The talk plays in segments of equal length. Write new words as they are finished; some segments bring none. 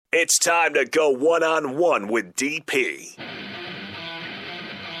It's time to go one-on-one with DP.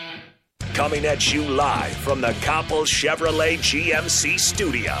 Coming at you live from the Coppel Chevrolet GMC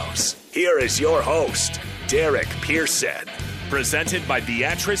studios. Here is your host, Derek Pearson. Presented by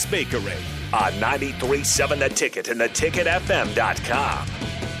Beatrice Bakery. On 93.7 The Ticket and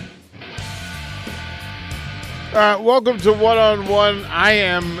theticketfm.com. Welcome to One-on-One. I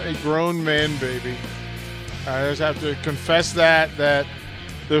am a grown man, baby. I just have to confess that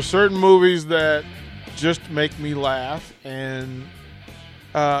there's certain movies that just make me laugh, and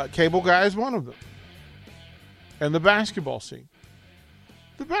Cable Guy is one of them. And the basketball scene.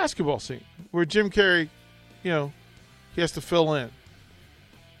 The basketball scene where Jim Carrey, he has to fill in.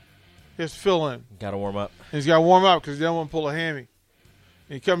 Got to warm up. And he's got to warm up because he doesn't want to pull a hammy.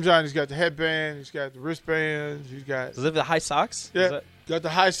 And he comes out and he's got the headband, he's got the wristbands, he's got... Does it have the high socks? Yeah, got the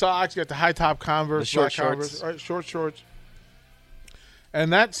high socks, got the high top Converse, the short black shorts. Converse, right, short shorts.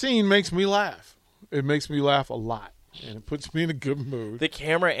 And that scene makes me laugh. It makes me laugh a lot. And it puts me in a good mood. The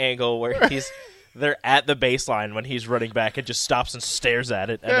camera angle where they're at the baseline when he's running back and just stops and stares at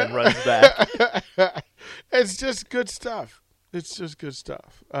it and then runs back. It's just good stuff. It's just good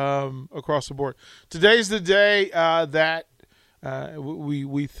stuff across the board. Today's the day that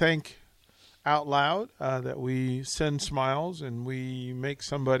we think out loud, that we send smiles and we make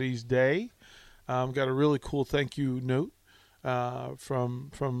somebody's day. Got a really cool thank you note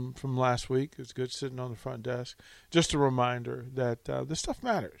from last week. It's good sitting on the front desk. Just a reminder that this stuff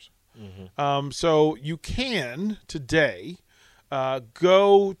matters. Mm-hmm. So you can today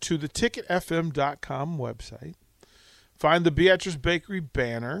go to the ticketfm.com website, find the Beatrice Bakery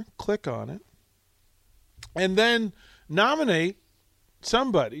banner, click on it, and then nominate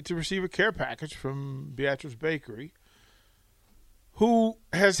somebody to receive a care package from Beatrice Bakery who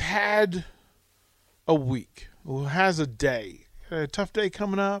has had a week, who has a day, had a tough day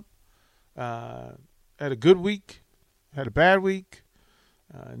coming up, had a good week, had a bad week,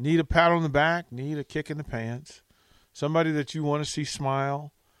 need a pat on the back, need a kick in the pants, somebody that you want to see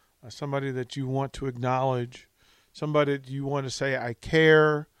smile, somebody that you want to acknowledge, somebody that you want to say, I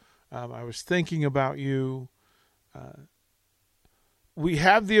care, I was thinking about you. We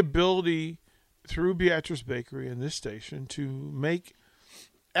have the ability through Beatrice Bakery and this station to make,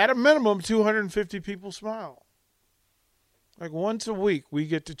 at a minimum, 250 people smile. Like once a week, we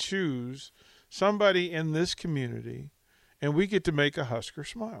get to choose somebody in this community, and we get to make a Husker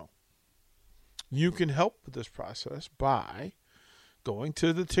smile. You can help with this process by going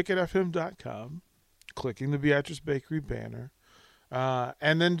to theticketfm.com, clicking the Beatrice Bakery banner,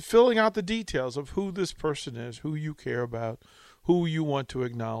 and then filling out the details of who this person is, who you care about, who you want to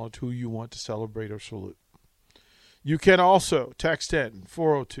acknowledge, who you want to celebrate or salute. You can also text in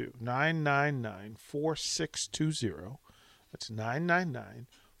 402-999-4620. That's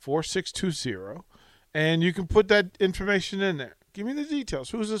 999-4620. And you can put that information in there. Give me the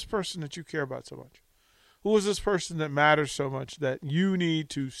details. Who is this person that you care about so much? Who is this person that matters so much that you need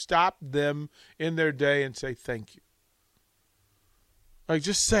to stop them in their day and say thank you? Like,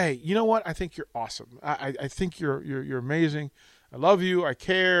 just say, you know what? I think you're awesome. I think you're amazing. I love you. I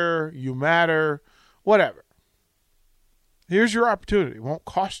care. You matter. Whatever. Here's your opportunity. It won't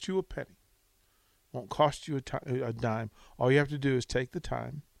cost you a penny. It won't cost you a dime. All you have to do is take the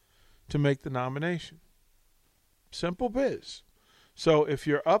time to make the nomination. Simple biz. So if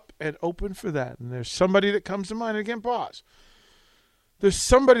you're up and open for that, and there's somebody that comes to mind, again, pause. There's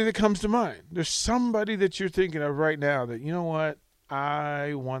somebody that comes to mind. There's somebody that you're thinking of right now that, you know what?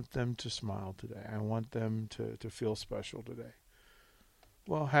 I want them to smile today. I want them to feel special today.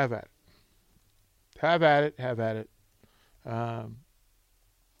 Well, have at it. Have at it. Have at it. I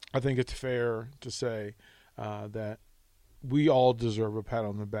think it's fair to say that we all deserve a pat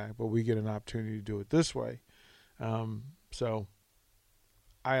on the back, but we get an opportunity to do it this way. So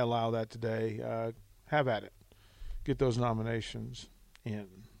I allow that today. Have at it. Get those nominations in.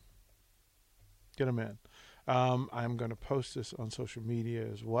 Get them in. I'm going to post this on social media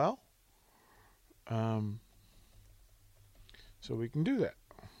as well. So we can do that.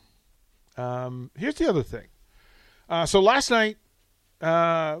 Here's the other thing. So last night,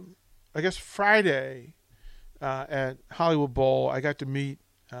 I guess Friday, at Hollywood Bowl, I got to meet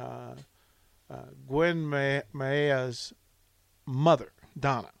Gwen Maea's mother,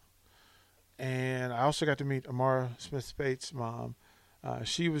 Donna. And I also got to meet Amara Smith-Spates' mom.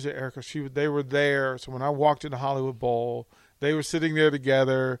 She was at Erica. They were there. So when I walked into Hollywood Bowl, they were sitting there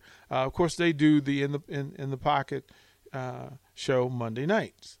together. Of course, they do the In the Pocket show Monday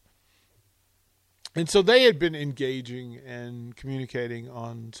nights. And so they had been engaging and communicating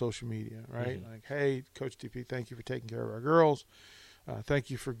on social media, right? Mm-hmm. Like, hey, Coach DP, thank you for taking care of our girls. Thank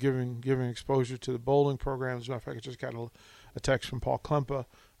you for giving exposure to the bowling program. As a matter of fact, I just got a text from Paul Klempa,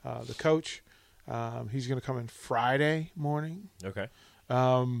 the coach. He's going to come in Friday morning. Okay.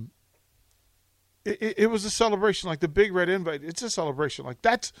 It was a celebration, like the Big Red Invite. It's a celebration. Like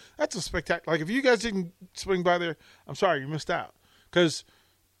that's a spectacular. Like if you guys didn't swing by there, I'm sorry, you missed out. Because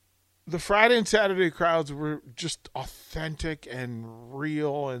the Friday and Saturday crowds were just authentic and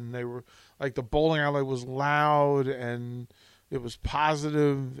real, and they were like the bowling alley was loud and it was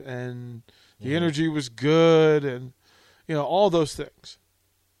positive, and the energy was good, and all those things.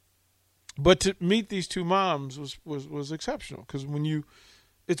 But to meet these two moms was exceptional, because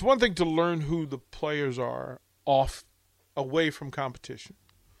it's one thing to learn who the players are away from competition,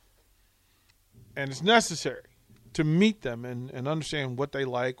 and it's necessary to meet them and understand what they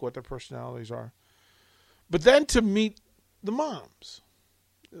like, what their personalities are. But then to meet the moms.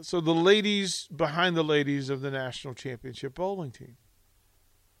 So the ladies behind the ladies of the national championship bowling team.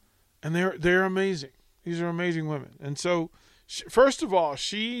 And they're amazing. These are amazing women. And so, first of all,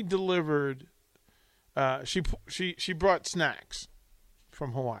 she delivered, she brought snacks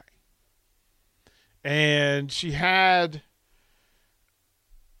from Hawaii. And she had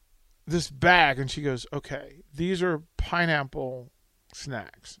this bag, and she goes, okay, these are pineapple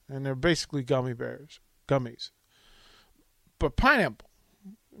snacks, and they're basically gummies, but pineapple,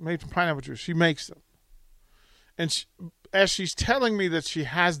 made from pineapple juice. She makes them, and as she's telling me that she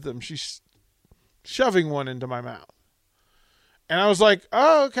has them, she's shoving one into my mouth, and I was like,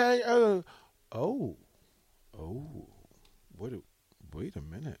 oh, okay, wait a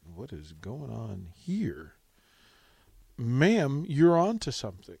minute, what is going on here? Ma'am, you're on to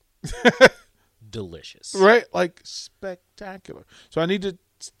something. Delicious. Right? Like spectacular. So I need to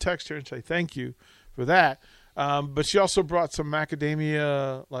text her and say thank you for that. But she also brought some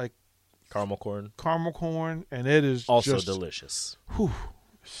macadamia, like Caramel corn, and it is also just delicious.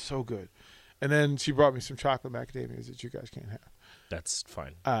 So good. And then she brought me some chocolate macadamias that you guys can't have. That's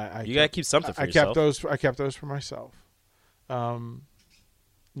fine. You got to keep something for yourself. I kept those for myself.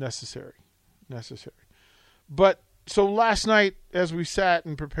 Necessary. But so last night, as we sat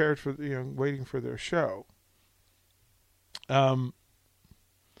and prepared for waiting for their show, I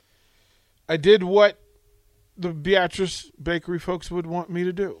did what the Beatrice Bakery folks would want me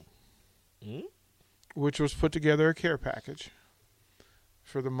to do, which was put together a care package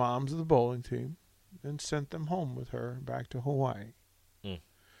for the moms of the bowling team and sent them home with her back to Hawaii.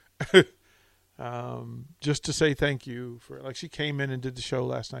 Just to say thank you for, she came in and did the show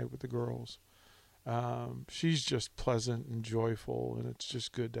last night with the girls. She's just pleasant and joyful, and it's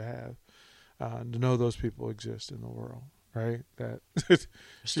just good to have, to know those people exist in the world, right? That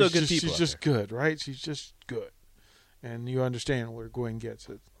still good people. She's just good, right? She's just good, and you understand where Gwen gets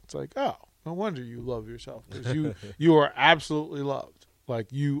it. It's like, oh, no wonder you love yourself, because you are absolutely loved.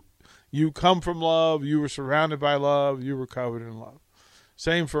 Like you come from love. You were surrounded by love. You were covered in love.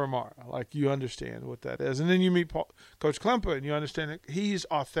 Same for Amara. Like, you understand what that is. And then you meet Coach Klempa, and you understand that he's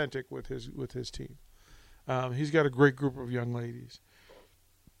authentic with his team. He's got a great group of young ladies.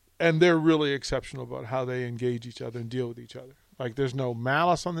 And they're really exceptional about how they engage each other and deal with each other. Like, there's no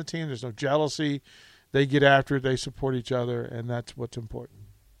malice on the team. There's no jealousy. They get after it. They support each other, and that's what's important.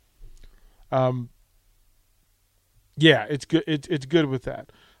 Yeah, it's good. It's good with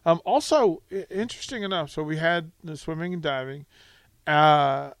that. Also, interesting enough, so we had the swimming and diving,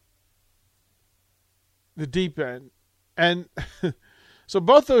 the deep end, and so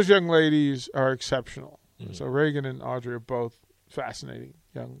both those young ladies are exceptional. So Reagan and Audrey are both fascinating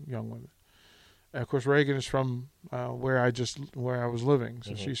young women. And of course, Reagan is from where I was living.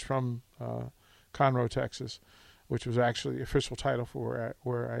 So she's from Conroe, Texas, which was actually the official title for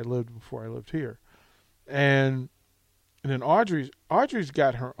where I lived before I lived here. And then Audrey's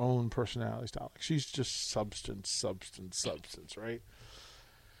got her own personality style. Like, she's just substance, right?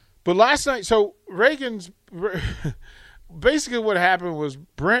 But last night, so Reagan's basically what happened was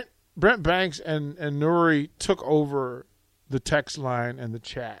Brent Banks and Nuri took over the text line and the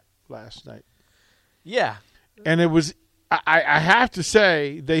chat last night. Yeah. And it was, I have to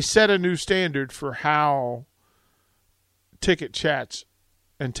say, they set a new standard for how ticket chats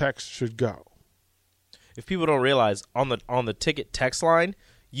and texts should go. If people don't realize, on the ticket text line,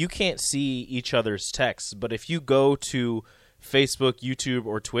 you can't see each other's texts. But if you go to Facebook, YouTube,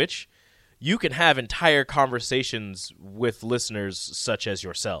 or Twitch, you can have entire conversations with listeners such as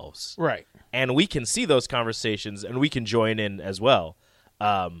yourselves. Right. And we can see those conversations, and we can join in as well.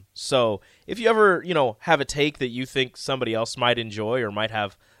 So if you ever, have a take that you think somebody else might enjoy or might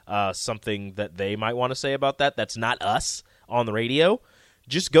have something that they might want to say about that's not us on the radio,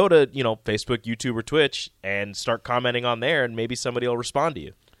 just go to, Facebook, YouTube, or Twitch and start commenting on there, and maybe somebody will respond to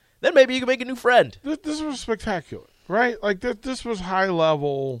you. Then maybe you can make a new friend. This was spectacular, right? Like, this was high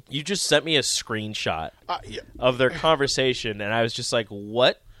level. You just sent me a screenshot Yeah. of their conversation, and I was just like,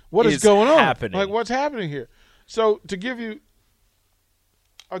 what is going on? Happening? Like, what's happening here? So, I'll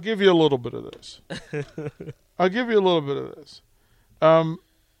give you a little bit of this.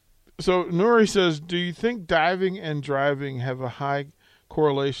 So Nuri says, do you think diving and driving have a high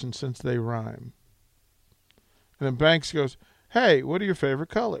correlation since they rhyme? And then Banks goes, hey, what are your favorite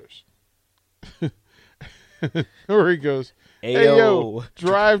colors? Nuri goes, hey, yo,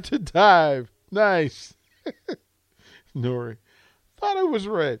 drive to dive. Nice. Nuri, thought it was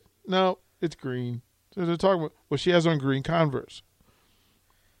red. No, it's green. So they're talking about, well, she has on green Converse.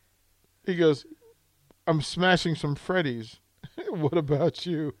 He goes, I'm smashing some Freddies. What about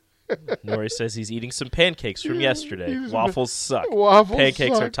you? Nori says he's eating some pancakes from yesterday. Waffles suck.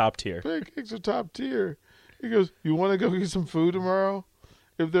 Pancakes are top tier. Pancakes are top tier. He goes, you want to go get some food tomorrow?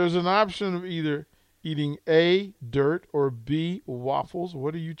 If there's an option of either eating A, dirt, or B, waffles,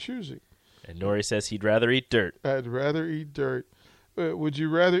 what are you choosing? And Nori says he'd rather eat dirt. I'd rather eat dirt. Would you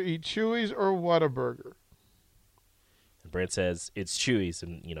rather eat Chewy's or Whataburger? And Brent says it's Chewy's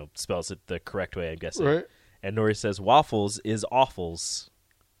and, spells it the correct way, I'm guessing. Right. And Nori says waffles is awfuls.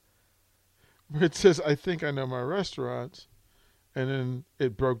 Brent says, I think I know my restaurants. And then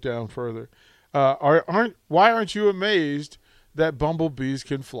it broke down further. Why aren't you amazed that bumblebees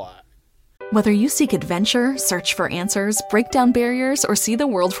can fly? Whether you seek adventure, search for answers, break down barriers, or see the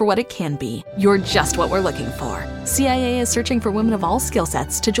world for what it can be, you're just what we're looking for. CIA is searching for women of all skill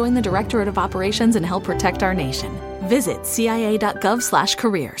sets to join the Directorate of Operations and help protect our nation. Visit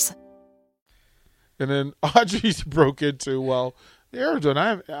cia.gov/careers. And then Audrey's broke into, well, they're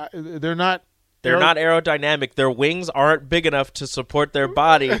not They're not aerodynamic. Their wings aren't big enough to support their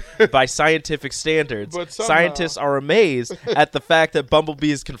body by scientific standards. But somehow, scientists are amazed at the fact that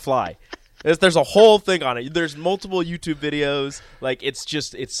bumblebees can fly. There's a whole thing on it. There's multiple YouTube videos. Like, it's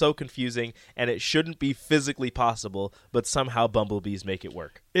so confusing, and it shouldn't be physically possible, but somehow bumblebees make it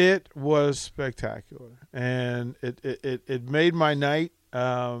work. It was spectacular, and it made my night.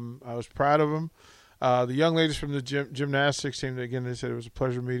 I was proud of them. The young ladies from the gymnastics team, again, they said it was a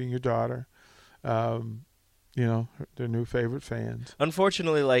pleasure meeting your daughter. Their new favorite fans.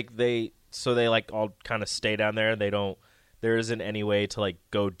 Unfortunately, they all kind of stay down there. There isn't any way to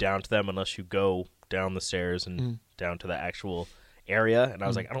go down to them unless you go down the stairs and down to the actual area. And I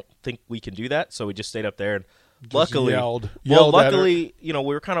was like, I don't think we can do that. So we just stayed up there and Just luckily, yelled luckily, we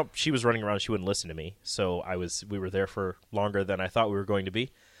were she was running around. She wouldn't listen to me. So we were there for longer than I thought we were going to be.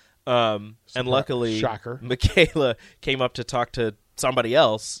 And luckily, shocker, Michaela came up to talk to somebody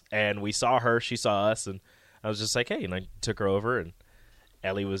else, and we saw her. She saw us, and I was just like, hey, and I took her over, and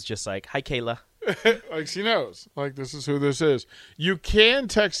Ellie was just like, hi, Kayla. Like, she knows. Like, this is who this is. You can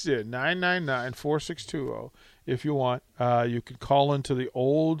text in 999-4620 if you want. You can call into the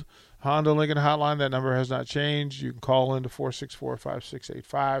old Honda Lincoln hotline. That number has not changed. You can call into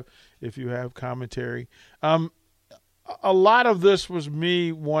 464-5685 if you have commentary. A lot of this was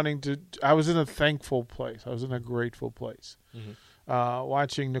me wanting to – I was in a thankful place. I was in a grateful place. Mm-hmm.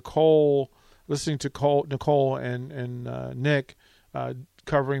 Watching Nicole, listening to Nicole and Nick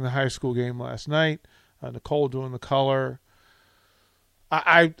covering the high school game last night. Nicole doing the color.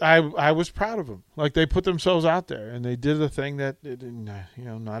 I was proud of them. Like, they put themselves out there, and they did a thing that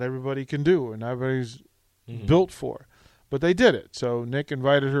not everybody can do, or not everybody's built for. But they did it. So Nick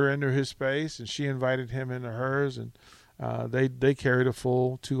invited her into his space, and she invited him into hers, and they carried a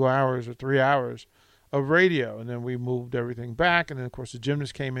full 2 hours or 3 hours of radio. And then we moved everything back, and then, of course, the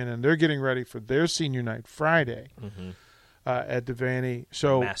gymnasts came in, and they're getting ready for their senior night Friday at Devaney.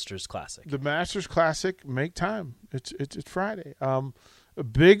 So Masters Classic. The Masters Classic, make time. It's Friday.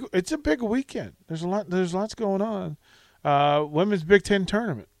 It's a big weekend. There's lots going on. Women's Big Ten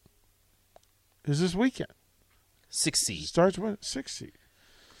tournament is this weekend. 6 seed. Starts with 6 seed.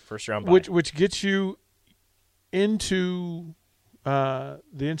 First round bye. Which gets you into the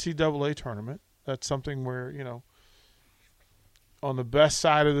NCAA tournament. That's something where, on the best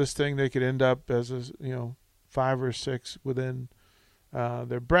side of this thing, they could end up as 5 or 6 within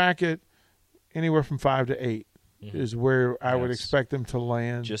their bracket. Anywhere from 5 to 8 is where I would expect them to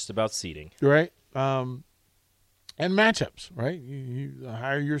land. Just about seeding. Right. And matchups, right? The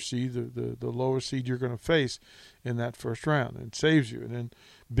higher your seed, the lower seed you're going to face in that first round. It saves you. And then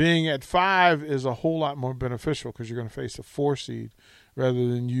being at 5 is a whole lot more beneficial because you're going to face a 4 seed rather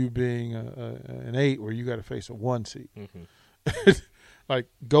than you being an 8 where you got to face a 1 seed. Mm-hmm. Like,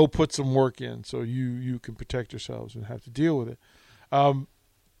 go put some work in so you can protect yourselves and have to deal with it.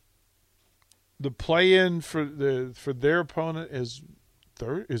 the play-in for their opponent is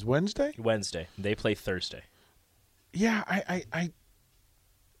Wednesday. Wednesday. They play Thursday. Yeah,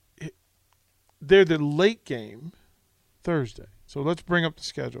 they're the late game Thursday. So let's bring up the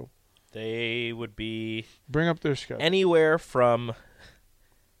schedule. They would be Bring up their schedule. anywhere from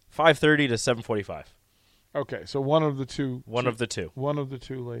 5:30 to 7:45. Okay, so one of the two. One of the two. One of the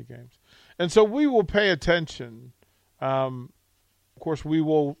two late games. And so we will pay attention. Of course, we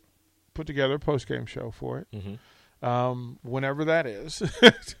will put together a post-game show for it, whenever that is.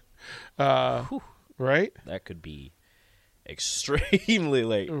 Right? That could be extremely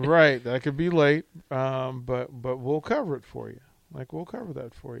late. Right, that could be late, but we'll cover it for you. Like, we'll cover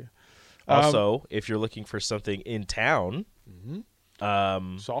that for you. Also, if you're looking for something in town,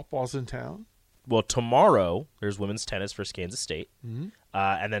 Softball's in town. well, tomorrow there's women's tennis versus Kansas State, and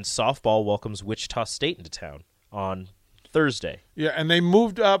then softball welcomes Wichita State into town on Thursday. Yeah, and they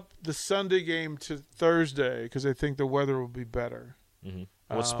moved up the Sunday game to Thursday because they think the weather will be better.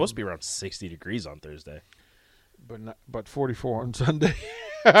 Well, it's supposed to be around 60 degrees on Thursday. But 44 on Sunday.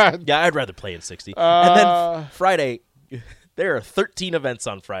 Yeah, I'd rather play in 60. And then Friday, there are 13 events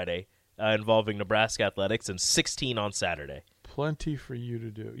on Friday involving Nebraska athletics and 16 on Saturday. Plenty for you to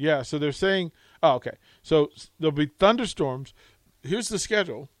do. Yeah, so they're saying, okay. So there'll be thunderstorms. Here's the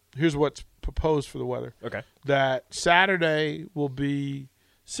schedule. Here's what's proposed for the weather. Okay. That Saturday will be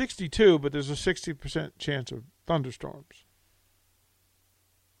 62, but there's a 60% chance of thunderstorms.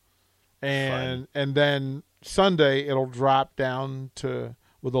 And then Sunday it'll drop down to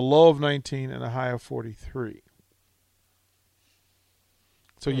with a low of 19 and a high of 43.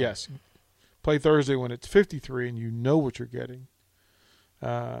 So yes, play Thursday when it's 53 and you know what you're getting.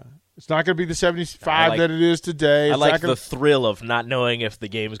 It's not going to be the 75 that it is today. I like the thrill of not knowing if the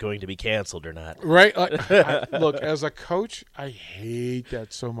game is going to be canceled or not. Right? Look, as a coach, I hate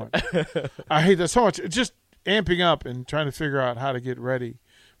that so much. I hate that so much. It's just amping up and trying to figure out how to get ready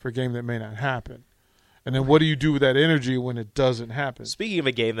for a game that may not happen. And then what do you do with that energy when it doesn't happen? Speaking of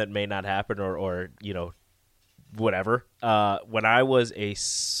a game that may not happen or you know, whatever, when I was a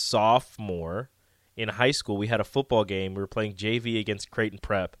sophomore in high school, we had a football game. We were playing JV against Creighton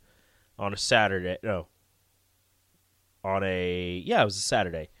Prep on a Saturday. No. It was a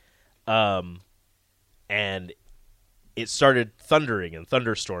Saturday. And it started thundering and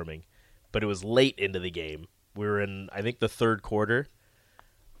thunderstorming, but it was late into the game. We were in, I think, the third quarter.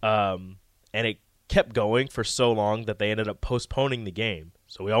 And it kept going for so long that they ended up postponing the game.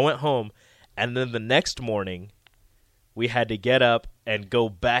 So we all went home, and then the next morning we had to get up and go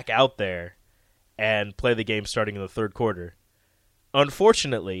back out there and play the game starting in the third quarter.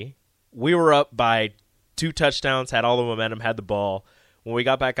 Unfortunately, we were up by 2 touchdowns, had all the momentum, had the ball. When we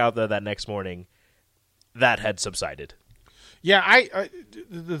got back out there that next morning, that had subsided. Yeah, I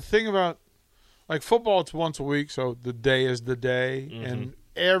the thing about like football, it's once a week, so the day is the day, and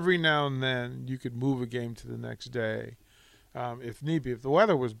every now and then you could move a game to the next day if need be, if the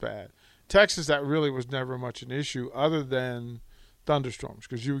weather was bad. Texas, that really was never much an issue other than thunderstorms,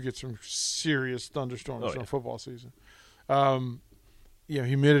 because you would get some serious thunderstorms during football season.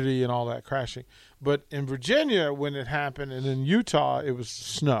 Humidity and all that crashing. But in Virginia, when it happened, and in Utah, it was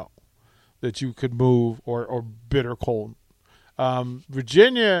snow that you could move or bitter cold.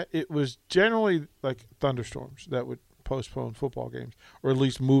 Virginia, it was generally like thunderstorms that would postpone football games or at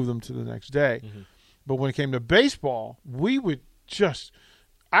least move them to the next day. But when it came to baseball, we would just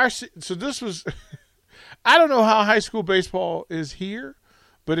so this was I don't know how high school baseball is here,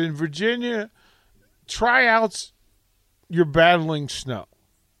 but in Virginia, tryouts, you're battling snow.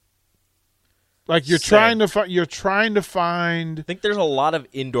 Like you're trying to find. I think there's a lot of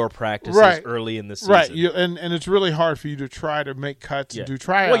indoor practices early in the season. Right, and it's really hard for you to try to make cuts and do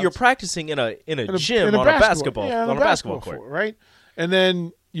tryouts. Well, you're practicing in a gym on a basketball court, right? And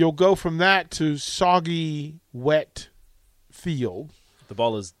then you'll go from that to soggy, wet field. The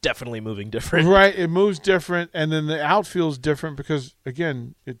ball is definitely moving different. Right, it moves different, and then the outfield's different because,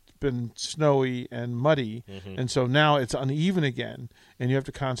 again, it's been snowy and muddy, and so now it's uneven again, and you have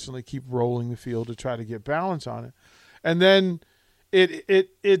to constantly keep rolling the field to try to get balance on it. And then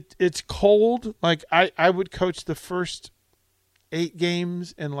it's cold. Like I would coach the first 8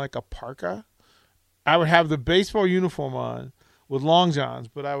 games in like a parka. I would have the baseball uniform on with long johns,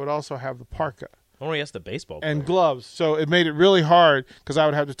 but I would also have the parka. I want to ask the baseball player. And gloves. So it made it really hard because I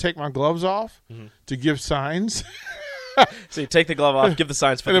would have to take my gloves off to give signs. So you take the glove off, give the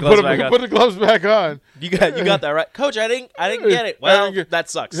signs, put the gloves back on. Put the gloves back on. You got that right, Coach. I didn't get it. Well, that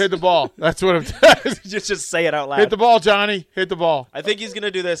sucks. Hit the ball. That's what I'm. just say it out loud. Hit the ball, Johnny. Hit the ball. I think he's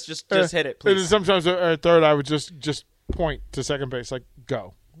gonna do this. Just hit it, please. And sometimes at third, I would just point to second base, like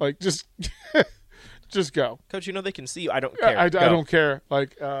go. Like, just just go. Coach, they can see you. I don't care. I Go. don't care.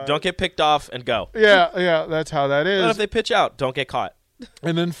 Like, Don't get picked off and go. Yeah, that's how that is. What if they pitch out? Don't get caught.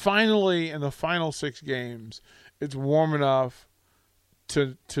 And then finally, in the final 6 games, it's warm enough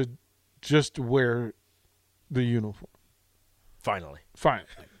to just wear the uniform. Finally.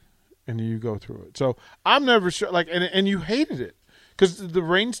 And you go through it. So I'm never sure. Like, and you hated it because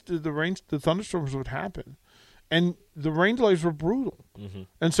the thunderstorms would happen, and the rain delays were brutal. Mm-hmm.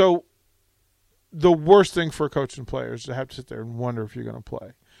 And so the worst thing for a coach and player is to have to sit there and wonder if you're going to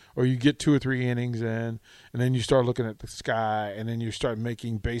play. Or you get 2 or 3 innings in, and then you start looking at the sky, and then you start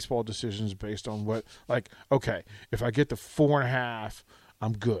making baseball decisions based on what, like, okay, if I get to 4.5,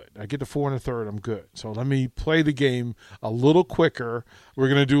 I'm good. I get to 4 1/3, I'm good. So let me play the game a little quicker. We're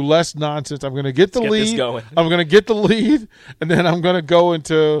going to do less nonsense. I'm going to get the lead. This going. I'm going to get the lead, and then I'm going to go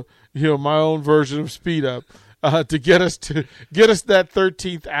into my own version of speed up. To get us that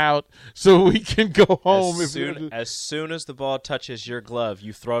 13th out, so we can go home. As soon as the ball touches your glove,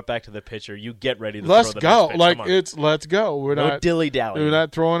 you throw it back to the pitcher. You get ready to let's throw the go. next pitch. Like let's go. We're no not dilly-dally. We're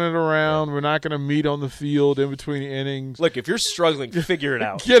not throwing it around. Yeah. We're not going to meet on the field in between innings. Look, if you're struggling, figure it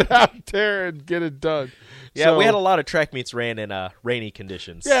out. Get out there and get it done. Yeah, we had a lot of track meets ran in rainy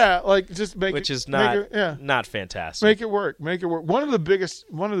conditions. Yeah, like just which is not fantastic. Make it work. One of the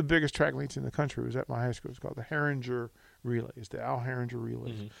biggest track meets in the country was at my high school. It's called the Herringer Relays, the Al Herringer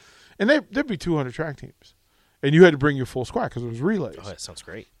Relays, mm-hmm. and there'd be 200 track teams, and you had to bring your full squad because it was relays. Oh, that sounds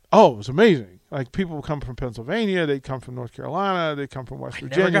great. Oh, it was amazing. Like, people would come from Pennsylvania, they'd come from North Carolina, they'd come from West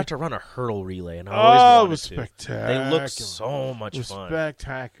Virginia. I never got to run a hurdle relay, and I always wanted it was to. Spectacular. They looked so much fun.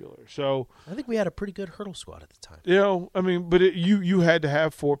 Spectacular. So I think we had a pretty good hurdle squad at the time. But you had to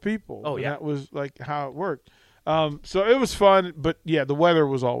have 4 people. Oh, yeah. That was like how it worked. So it was fun, but yeah, the weather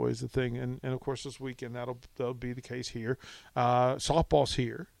was always the thing, and of course this weekend that'll be the case here. Softball's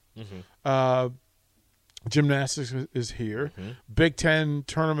here. Mm-hmm. Gymnastics is here. Mm-hmm. Big Ten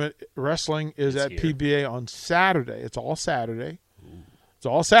tournament wrestling is at here. PBA on Saturday. It's all Saturday. Ooh. It's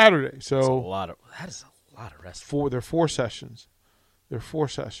all Saturday. So that is a lot of wrestling. There are 4 sessions.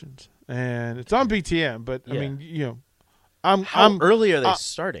 And it's on BTN. But yeah. I mean, how early are they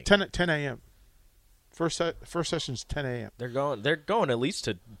starting? 10 a.m. First session's 10 a.m. They're going at least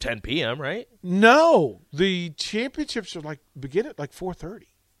to 10 p.m. Right? No, the championships are begin at 4:30.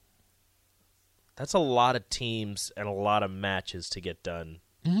 That's a lot of teams and a lot of matches to get done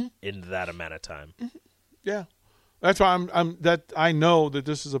in that amount of time. Mm-hmm. Yeah, that's why I know that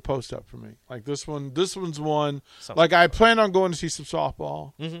this is a post up for me. Like this one's one. I plan on going to see some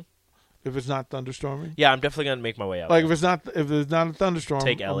softball. Mm-hmm. If it's not thunderstorming, yeah, I'm definitely gonna make my way out. Like there. if there's not a thunderstorm,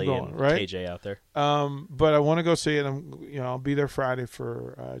 take Ellie and right? KJ out there. But I want to go see it. I'll be there Friday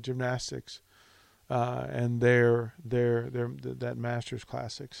for gymnastics, and that Masters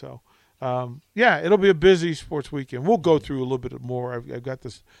Classic. So. It'll be a busy sports weekend. We'll go through a little bit more. I've got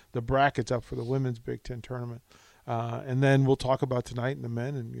the brackets up for the women's Big Ten tournament, and then we'll talk about tonight and the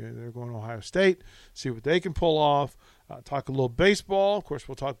men. And they're going to Ohio State, see what they can pull off. Talk a little baseball. Of course,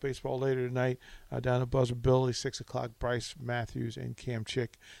 we'll talk baseball later tonight down at Buzzer Billy, 6:00. Bryce Matthews and Cam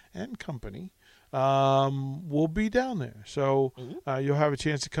Chick and company will be down there. So you'll have a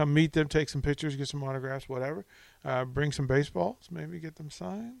chance to come meet them, take some pictures, get some autographs, whatever. Bring some baseballs, maybe get them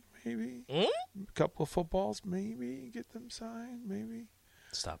signed. Maybe a couple of footballs. Maybe get them signed. Maybe.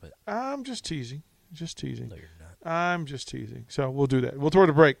 Stop it. I'm just teasing. No, you're not. I'm just teasing. So we'll do that. We'll throw it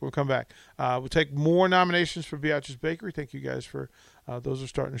a break. We'll come back. We'll take more nominations for Beatrice Bakery. Thank you guys for those are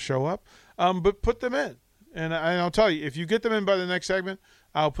starting to show up. But put them in, and I'll tell you, if you get them in by the next segment,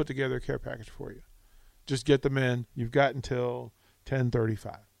 I'll put together a care package for you. Just get them in. You've got until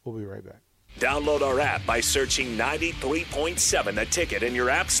 10:35. We'll be right back. Download our app by searching 93.7 The Ticket in your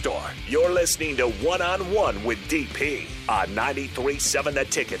app store. You're listening to One-on-One with DP on 93.7 The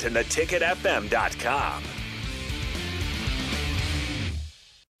Ticket and theticketfm.com.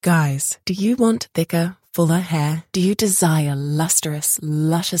 Guys, do you want thicker, fuller hair? Do you desire lustrous,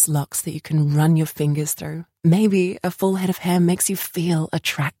 luscious locks that you can run your fingers through? Maybe a full head of hair makes you feel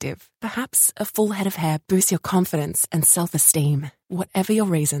attractive. Perhaps a full head of hair boosts your confidence and self-esteem. Whatever your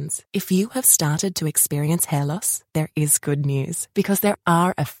reasons, if you have started to experience hair loss, there is good news because there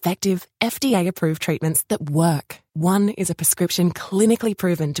are effective FDA-approved treatments that work. One is a prescription clinically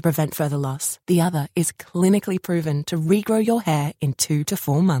proven to prevent further loss. The other is clinically proven to regrow your hair in 2 to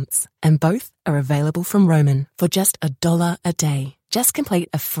 4 months. And both are available from Roman for just $1 a day. Just complete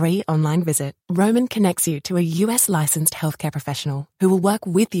a free online visit. Roman connects you to a US licensed healthcare professional who will work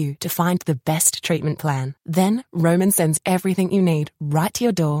with you to find the best treatment plan. Then Roman sends everything you need right to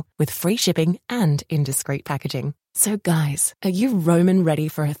your door with free shipping and in discreet packaging. So guys, are you Roman ready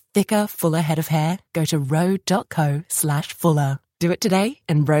for a thicker, fuller head of hair? Go to ro.co/fuller. Do it today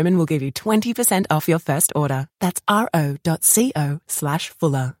and Roman will give you 20% off your first order. That's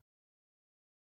ro.co/fuller.